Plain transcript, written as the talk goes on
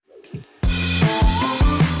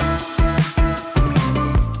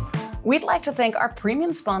We'd like to thank our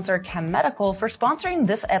premium sponsor, Kem Medical, for sponsoring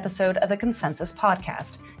this episode of the ConCensis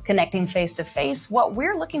podcast, connecting face-to-face what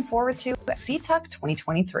we're looking forward to at CtUC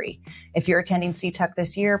 2023. If you're attending CtUC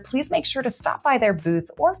this year, please make sure to stop by their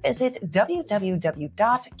booth or visit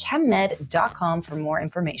www.chemmed.com for more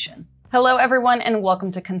information. Hello, everyone, and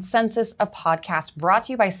welcome to ConCensis, a podcast brought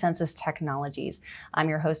to you by Censis Technologies. I'm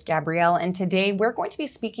your host, Gabrielle, and today we're going to be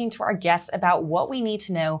speaking to our guests about what we need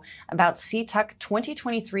to know about CtUC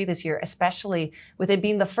 2023 this year, especially with it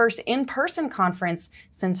being the first in-person conference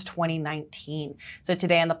since 2019. So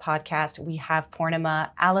today on the podcast, we have Purnima,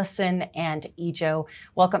 Allison, and Yizhou.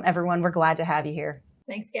 Welcome, everyone. We're glad to have you here.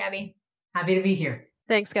 Thanks, Gabby. Happy to be here.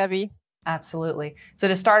 Thanks, Gabby. Absolutely. So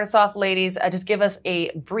to start us off, ladies, just give us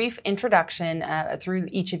a brief introduction through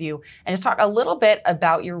each of you and just talk a little bit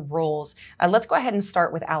about your roles. Let's go ahead and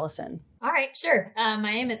start with Allison. All right, sure.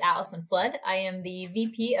 My name is Allison Flood. I am the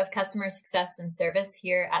VP of Customer Success and Service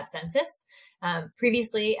here at Censis.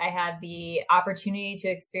 Previously, I had the opportunity to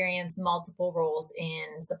experience multiple roles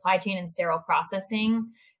in supply chain and sterile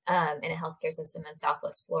processing in a healthcare system in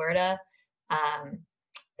Southwest Florida.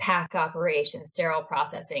 Pack operations, sterile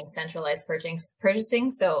processing, centralized purchasing.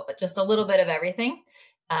 So just a little bit of everything.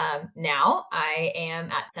 Now I am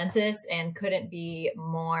at Censis and couldn't be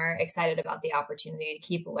more excited about the opportunity to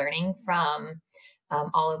keep learning from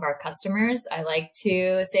all of our customers. I like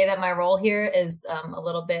to say that my role here is a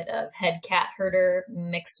little bit of head cat herder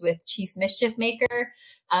mixed with chief mischief maker.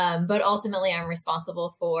 But ultimately I'm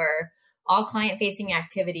responsible for all client-facing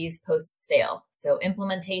activities post-sale. So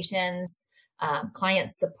implementations,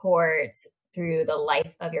 client support through the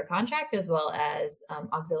life of your contract, as well as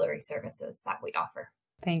auxiliary services that we offer.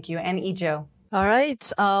 Thank you. And Yizhou. All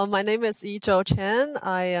right. My name is Yizhou Chen.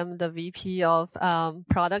 I am the VP of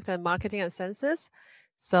Product and Marketing at Censis.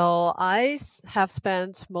 So I have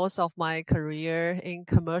spent most of my career in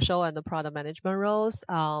commercial and the product management roles,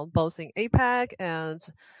 both in APAC and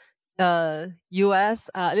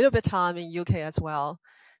US, a little bit time in UK as well.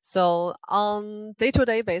 So on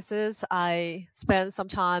day-to-day basis, I spend some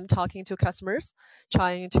time talking to customers,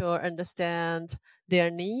 trying to understand their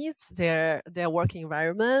needs, their working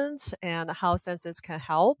environment, and how Censis can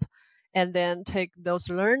help, and then take those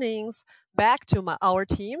learnings back to our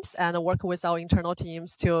teams and work with our internal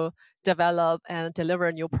teams to develop and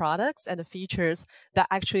deliver new products and features that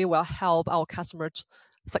actually will help our customers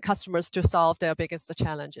to solve their biggest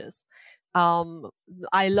challenges.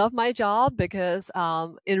 I love my job because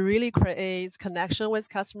it really creates connection with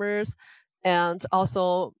customers and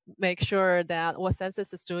also make sure that what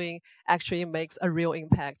Censis is doing actually makes a real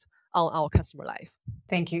impact on our customer life.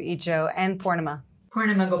 Thank you, Yizhou. And Purnima.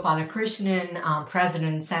 Purnima Gopalakrishnan,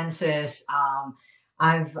 President Censis.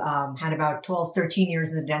 I've had about 12, 13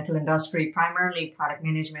 years in the dental industry, primarily product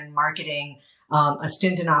management, marketing, a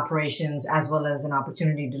stint in operations, as well as an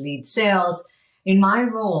opportunity to lead sales. In my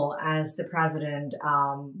role as the president,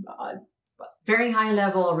 very high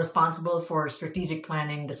level, responsible for strategic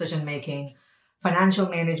planning, decision making, financial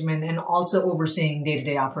management, and also overseeing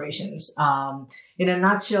day-to-day operations. In a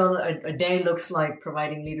nutshell, a day looks like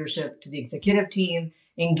providing leadership to the executive team,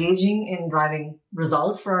 engaging in driving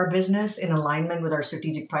results for our business in alignment with our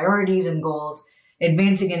strategic priorities and goals,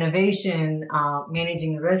 advancing innovation,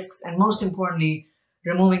 managing risks, and most importantly,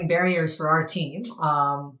 removing barriers for our team.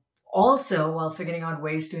 Also, while figuring out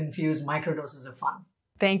ways to infuse microdoses of fun.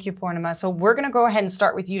 Thank you, Purnima. So we're going to go ahead and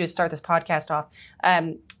start with you to start this podcast off.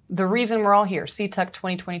 The reason we're all here, CtUC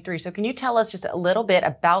 2023. So can you tell us just a little bit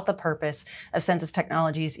about the purpose of Censis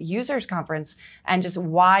Technologies Users Conference and just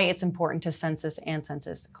why it's important to Censis and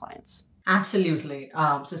Censis clients? Absolutely.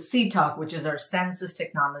 So CtUC, which is our Censis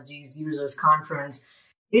Technologies Users Conference,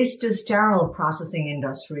 is the sterile processing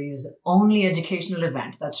industry's only educational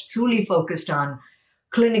event that's truly focused on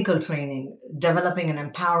clinical training, developing and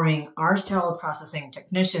empowering our sterile processing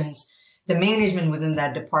technicians, the management within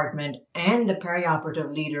that department, and the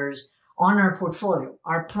perioperative leaders on our portfolio,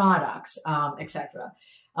 our products, etc.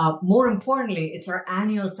 More importantly, it's our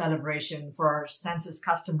annual celebration for our Censis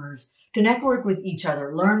customers to network with each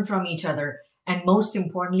other, learn from each other, and most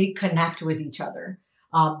importantly, connect with each other.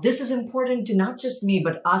 This is important to not just me,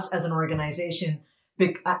 but us as an organization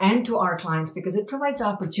and to our clients because it provides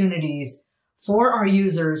opportunities for our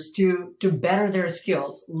users to better their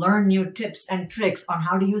skills, learn new tips and tricks on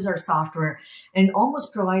how to use our software, and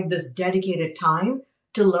almost provide this dedicated time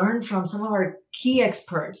to learn from some of our key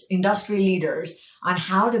experts, industry leaders, on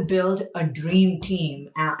how to build a dream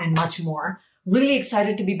team and much more. Really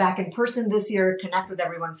excited to be back in person this year, connect with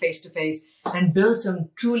everyone face to face, and build some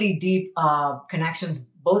truly deep connections,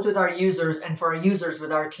 both with our users and for our users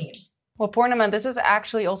with our team. Well, Purnima, this is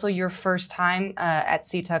actually also your first time at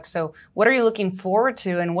CtUC. So what are you looking forward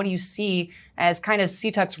to, and what do you see as kind of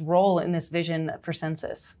CtUC's role in this vision for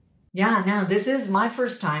Censis? Yeah, no, this is my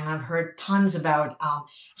first time. I've heard tons about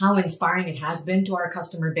how inspiring it has been to our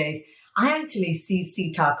customer base. I actually see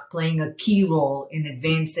CtUC playing a key role in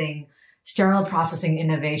advancing sterile processing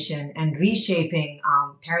innovation and reshaping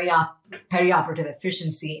perioperative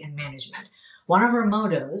efficiency and management. One of our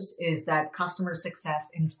mottos is that customer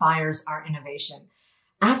success inspires our innovation.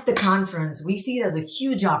 At the conference, we see it as a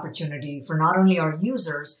huge opportunity for not only our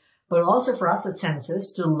users, but also for us at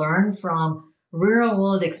Censis to learn from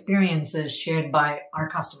real-world experiences shared by our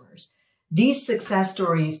customers. These success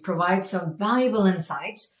stories provide some valuable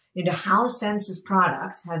insights into how Censis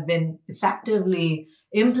products have been effectively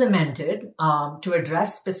implemented to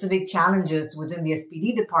address specific challenges within the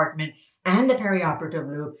SPD department and the perioperative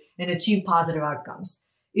loop and achieve positive outcomes.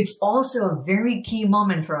 It's also a very key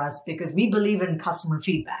moment for us because we believe in customer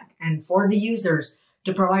feedback, and for the users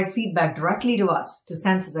to provide feedback directly to us, to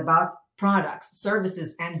Censis, about products,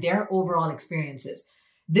 services, and their overall experiences.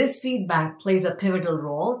 This feedback plays a pivotal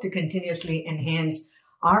role to continuously enhance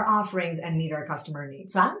our offerings and meet our customer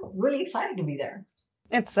needs. So I'm really excited to be there.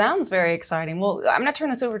 It sounds very exciting. Well, I'm going to turn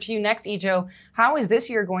this over to you next, Yizhou. How is this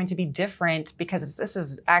year going to be different? Because this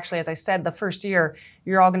is actually, as I said, the first year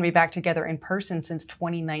you're all going to be back together in person since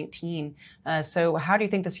 2019. So how do you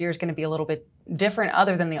think this year is going to be a little bit different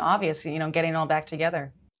other than the obvious, getting all back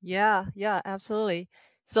together? Yeah, absolutely.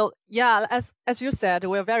 So yeah, as you said,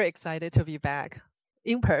 we're very excited to be back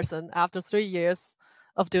in person after 3 years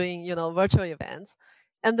of doing, virtual events.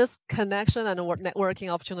 And this connection and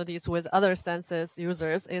networking opportunities with other Censis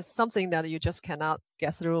users is something that you just cannot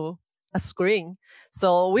get through a screen.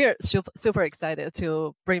 So we're super excited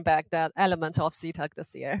to bring back that element of CtUC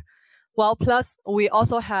this year. Well, plus we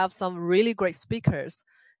also have some really great speakers,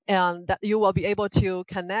 and that you will be able to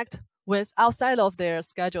connect with outside of their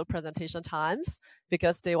scheduled presentation times,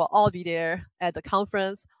 because they will all be there at the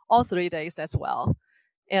conference all 3 days as well.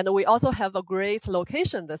 And we also have a great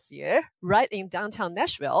location this year, right in downtown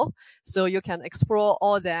Nashville. So you can explore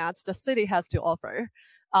all that the city has to offer.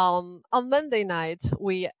 On Monday night,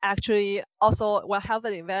 we actually also will have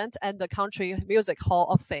an event at the Country Music Hall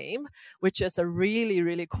of Fame, which is a really,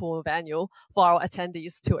 really cool venue for our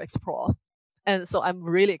attendees to explore. And so I'm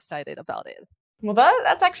really excited about it. Well,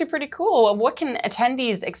 that's actually pretty cool. What can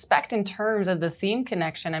attendees expect in terms of the theme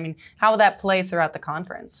connection? I mean, how will that play throughout the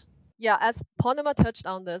conference? Yeah, as Purnima touched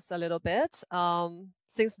on this a little bit,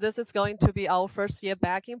 since this is going to be our first year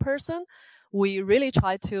back in person, we really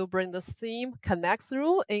try to bring this theme connect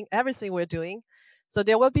through in everything we're doing. So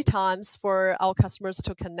there will be times for our customers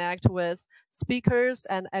to connect with speakers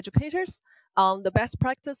and educators on the best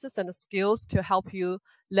practices and skills to help you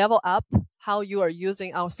level up how you are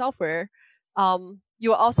using our software. You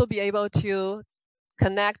will also be able to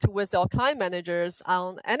connect with your client managers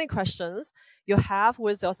on any questions you have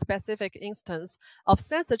with your specific instance of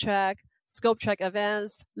SensorTrack, ScopeTrack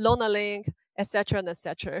Advanced, LonaLink, etc.,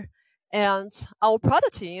 etc. And our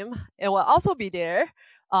product team, it will also be there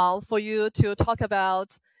for you to talk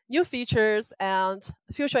about new features and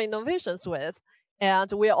future innovations with. And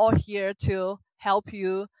we're all here to help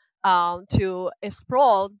you to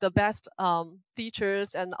explore the best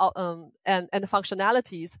features and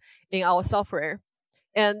functionalities in our software.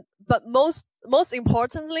 But most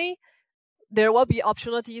importantly, there will be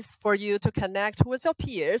opportunities for you to connect with your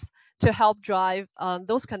peers to help drive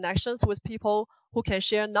those connections with people who can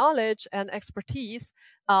share knowledge and expertise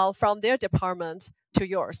from their department to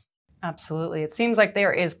yours. Absolutely. It seems like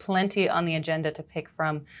there is plenty on the agenda to pick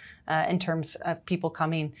from in terms of people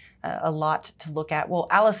coming, a lot to look at. Well,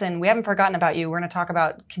 Allison, we haven't forgotten about you. We're going to talk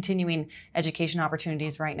about continuing education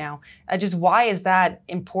opportunities right now. Just why is that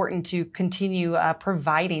important to continue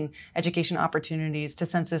providing education opportunities to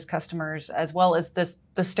Censis customers, as well as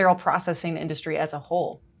the sterile processing industry as a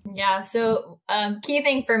whole? Yeah. So key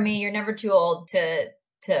thing for me, you're never too old to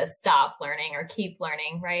stop learning or keep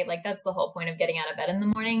learning, right? Like that's the whole point of getting out of bed in the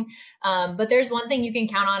morning. But there's one thing you can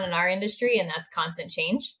count on in our industry, and that's constant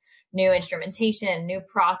change. New instrumentation, new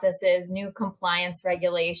processes, new compliance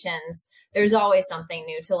regulations. There's always something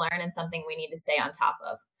new to learn and something we need to stay on top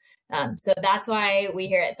of. So that's why we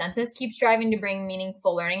here at Censis keep striving to bring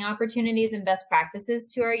meaningful learning opportunities and best practices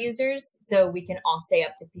to our users so we can all stay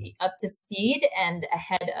up to speed and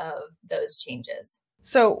ahead of those changes.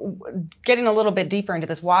 So getting a little bit deeper into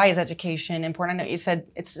this, why is education important? I know you said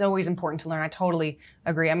it's always important to learn. I totally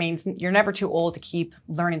agree. I mean, you're never too old to keep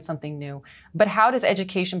learning something new. But how does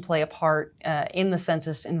education play a part in the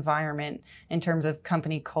Censis environment in terms of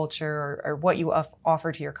company culture or what you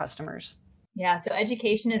offer to your customers? Yeah, so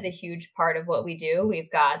education is a huge part of what we do.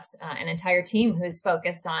 We've got an entire team who's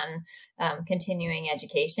focused on continuing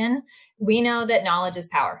education. We know that knowledge is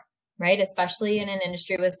power, right? Especially in an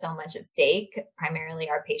industry with so much at stake, primarily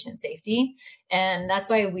our patient safety. And that's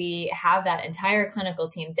why we have that entire clinical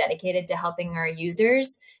team dedicated to helping our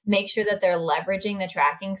users make sure that they're leveraging the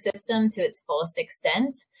tracking system to its fullest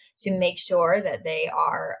extent, to make sure that they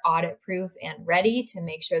are audit proof and ready, to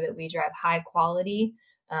make sure that we drive high quality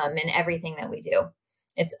in everything that we do.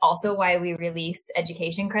 It's also why we release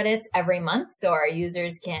education credits every month so our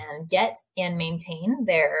users can get and maintain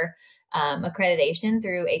their accreditation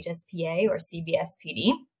through HSPA or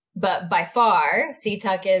CBSPD. But by far,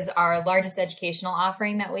 CtUC is our largest educational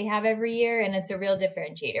offering that we have every year, and it's a real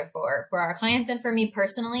differentiator for our clients and for me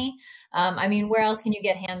personally. I mean, where else can you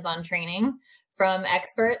get hands-on training from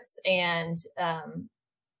experts? And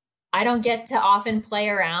I don't get to often play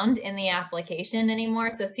around in the application anymore.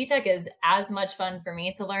 So CtUC is as much fun for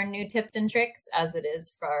me to learn new tips and tricks as it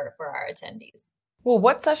is for our attendees. Well,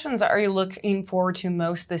 what sessions are you looking forward to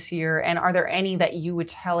most this year? And are there any that you would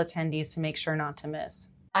tell attendees to make sure not to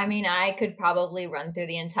miss? I mean, I could probably run through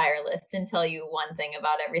the entire list and tell you one thing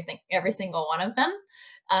about every single one of them.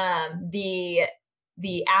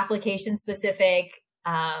 The application specific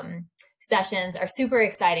sessions are super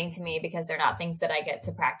exciting to me because they're not things that I get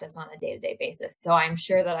to practice on a day-to-day basis. So I'm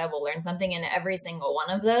sure that I will learn something in every single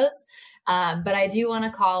one of those. But I do want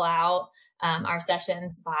to call out our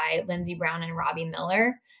sessions by Lindsay Brown and Robbie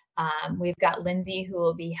Miller. We've got Lindsay who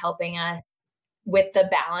will be helping us with the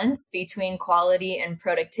balance between quality and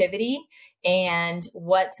productivity and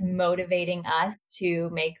what's motivating us to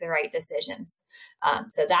make the right decisions.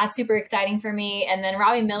 So that's super exciting for me. And then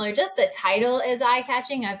Robbie Miller, just the title is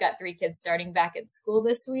eye-catching. I've got 3 kids starting back at school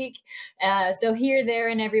this week. So here, there,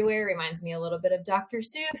 and everywhere reminds me a little bit of Dr.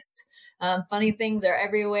 Seuss. Funny things are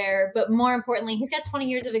everywhere, but more importantly, he's got 20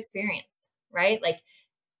 years of experience, right? Like,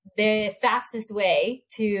 the fastest way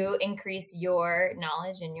to increase your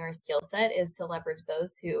knowledge and your skill set is to leverage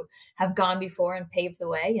those who have gone before and paved the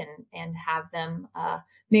way and have them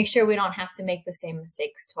make sure we don't have to make the same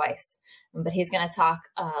mistakes twice. But he's going to talk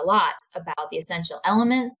a lot about the essential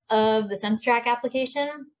elements of the SenseTrack application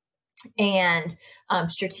and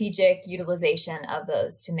strategic utilization of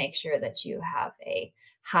those to make sure that you have a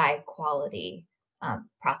high quality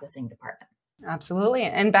processing department. Absolutely.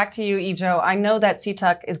 And back to you, Yizhou. I know that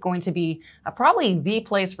CtUC is going to be probably the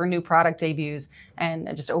place for new product debuts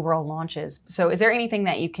and just overall launches. So is there anything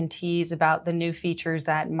that you can tease about the new features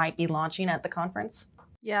that might be launching at the conference?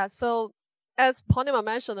 Yeah, so as Purnima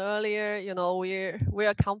mentioned earlier, we're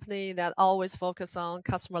a company that always focus on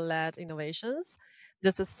customer-led innovations.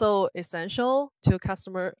 This is so essential to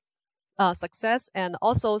customer success and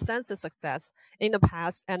also Censis success in the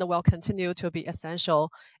past, and will continue to be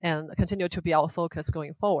essential and continue to be our focus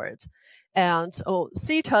going forward. And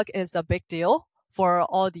CtUC is a big deal for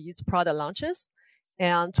all these product launches.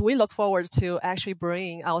 And we look forward to actually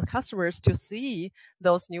bringing our customers to see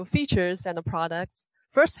those new features and the products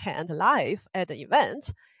firsthand live at the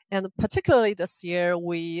event. And particularly this year,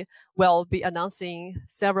 we will be announcing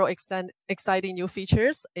several exciting new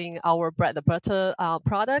features in our bread and butter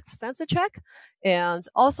product, CensiCheck, and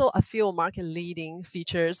also a few market-leading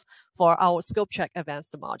features for our ScopeCheck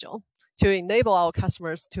Advanced module to enable our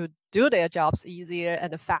customers to do their jobs easier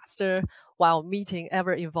and faster while meeting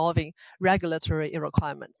ever-evolving regulatory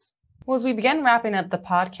requirements. Well, as we begin wrapping up the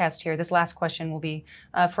podcast here, this last question will be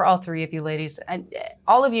for all 3 of you ladies.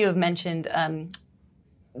 All of you have mentioned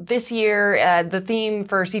this year, the theme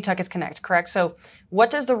for CtUC is Connect, correct? So what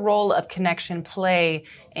does the role of connection play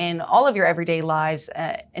in all of your everyday lives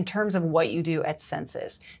in terms of what you do at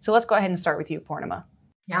Censis? So let's go ahead and start with you, Purnima.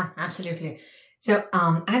 Yeah, absolutely. So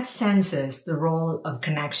at Censis, the role of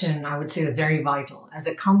connection, I would say, is very vital. As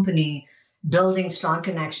a company, building strong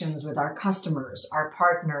connections with our customers, our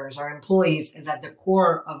partners, our employees is at the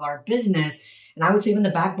core of our business, and I would say even the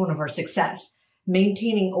backbone of our success.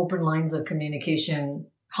 Maintaining open lines of communication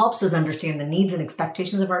helps us understand the needs and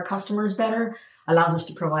expectations of our customers better, allows us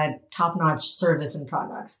to provide top-notch service and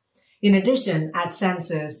products. In addition, at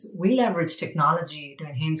Censis, we leverage technology to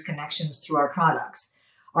enhance connections through our products.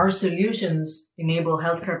 Our solutions enable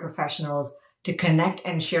healthcare professionals to connect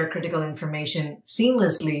and share critical information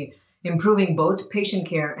seamlessly, improving both patient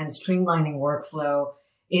care and streamlining workflow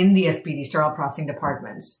in the SPD sterile processing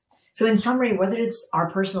departments. So in summary, whether it's our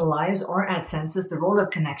personal lives or at Censis, the role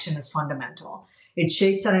of connection is fundamental. It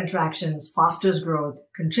shapes our interactions, fosters growth,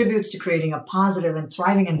 contributes to creating a positive and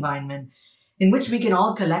thriving environment in which we can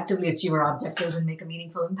all collectively achieve our objectives and make a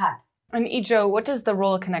meaningful impact. And Yizhou, what does the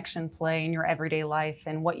role of connection play in your everyday life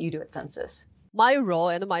and what you do at Censis? My role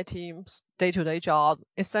and my team's day-to-day job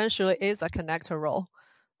essentially is a connector role.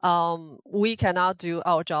 We cannot do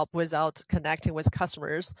our job without connecting with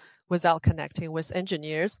customers, without connecting with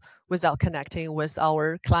engineers, without connecting with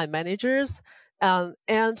our client managers.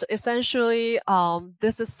 And essentially,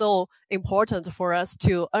 this is so important for us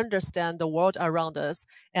to understand the world around us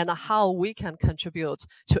and how we can contribute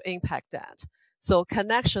to impact that. So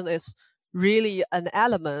connection is really an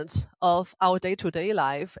element of our day-to-day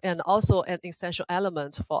life and also an essential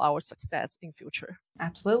element for our success in future.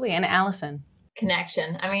 Absolutely. And Allison?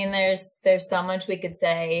 Connection. I mean, there's so much we could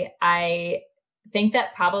say. I think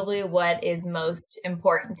that probably what is most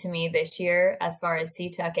important to me this year, as far as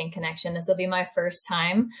CtUC and connection, this will be my first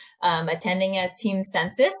time attending as Team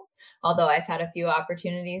Censis, although I've had a few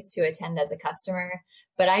opportunities to attend as a customer.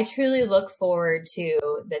 But I truly look forward to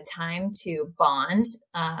the time to bond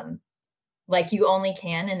like you only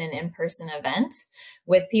can in an in-person event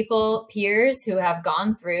with people, peers who have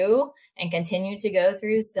gone through and continue to go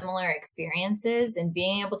through similar experiences, and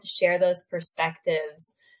being able to share those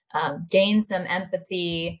perspectives, gain some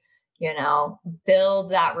empathy, build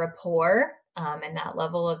that rapport and that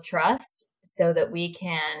level of trust so that we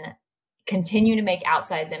can continue to make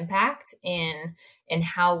outsized impact in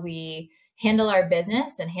how we handle our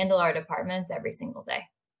business and handle our departments every single day.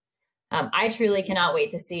 I truly cannot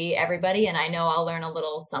wait to see everybody, and I know I'll learn a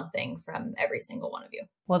little something from every single one of you.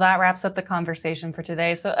 Well, that wraps up the conversation for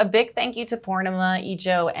today. So a big thank you to Purnima,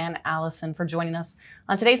 Yizhou, and Allison for joining us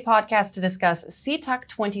on today's podcast to discuss CtUC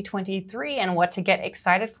 2023 and what to get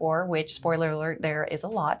excited for, which, spoiler alert, there is a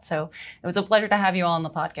lot. So it was a pleasure to have you all on the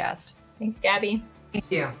podcast. Thanks, Gabby.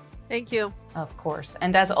 Thank you. Thank you. Of course.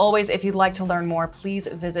 And as always, if you'd like to learn more, please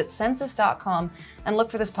visit censis.com and look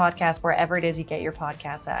for this podcast wherever it is you get your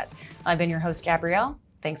podcasts at. I've been your host, Gabrielle.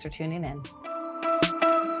 Thanks for tuning in.